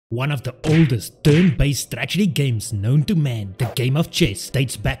One of the oldest turn-based strategy games known to man, the game of chess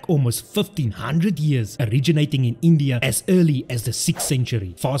dates back almost 1500 years, originating in India as early as the 6th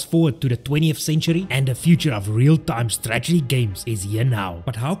century. Fast forward to the 20th century and the future of real-time strategy games is here now.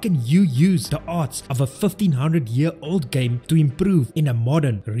 But how can you use the arts of a 1500-year-old game to improve in a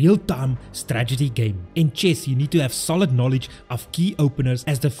modern, real-time strategy game? In chess, you need to have solid knowledge of key openers,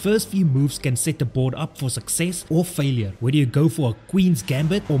 as the first few moves can set the board up for success or failure, whether you go for a queen's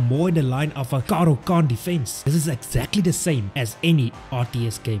gambit or more in the line of a Karo Khan defense. This is exactly the same as any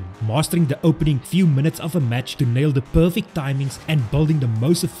RTS game. Mastering the opening few minutes of a match to nail the perfect timings and building the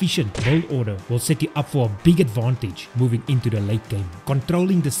most efficient build order will set you up for a big advantage moving into the late game.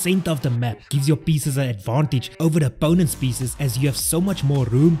 Controlling the center of the map gives your pieces an advantage over the opponent's pieces, as you have so much more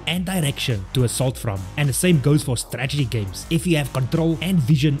room and direction to assault from. And the same goes for strategy games. If you have control and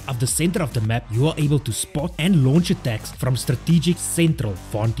vision of the center of the map, you are able to spot and launch attacks from strategic central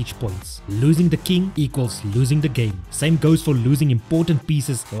vantage points. Losing the king equals losing the game. Same goes for losing important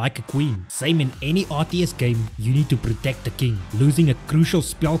pieces like a queen. Same in any RTS game, you need to protect the king. Losing a crucial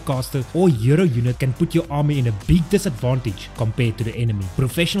spellcaster or hero unit can put your army in a big disadvantage compared to the enemy.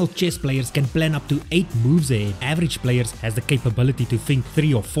 Professional chess players can plan up to 8 moves ahead. Average players has the capability to think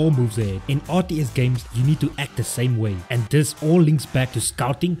 3 or 4 moves ahead. In RTS games, you need to act the same way. And this all links back to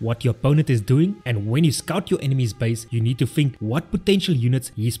scouting what your opponent is doing. And when you scout your enemy's base, you need to think what potential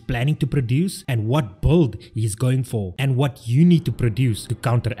units he is planning to produce and what build he is going for and what you need to produce to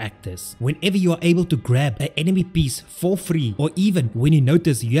counteract this. Whenever you are able to grab an enemy piece for free, or even when you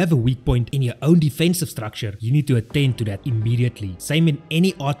notice you have a weak point in your own defensive structure, you need to attend to that immediately. Same in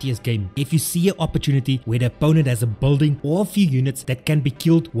any RTS game. If you see an opportunity where the opponent has a building or a few units that can be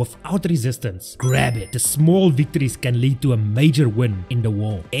killed without resistance, grab it. The small victories can lead to a major win in the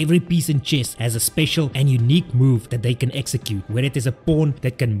war. Every piece in chess has a special and unique move that they can execute, whether it is a pawn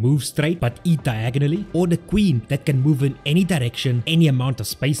that can move straight but eat diagonally, or the queen that can move in any direction, any amount of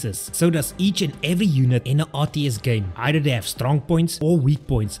spaces. So does each and every unit in an RTS game. Either they have strong points or weak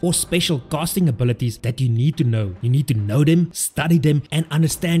points or special casting abilities that you need to know. You need to know them, study them, and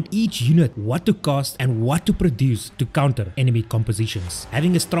understand each unit, what to cast and what to produce to counter enemy compositions.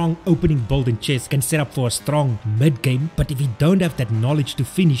 Having a strong opening build in chess can set up for a strong mid game, but if you don't have that knowledge to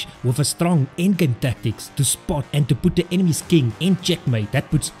finish with a strong end game tactics to spot and to put the enemy's king in checkmate, that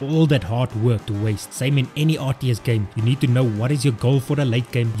puts all that hard work to waste. Same in any RTS game. You need to know what is your goal for the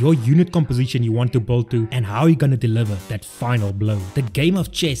late game, your unit composition you want to build to, and how you're gonna deliver that final blow. The game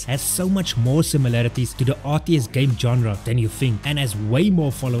of chess has so much more similarities to the RTS game genre than you think, and has way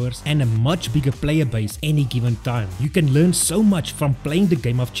more followers and a much bigger player base any given time. You can learn so much from playing the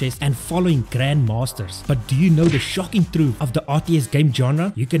game of chess and following grandmasters. But do you know the shocking truth of the RTS game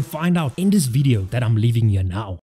genre? You can find out in this video that I'm leaving you now.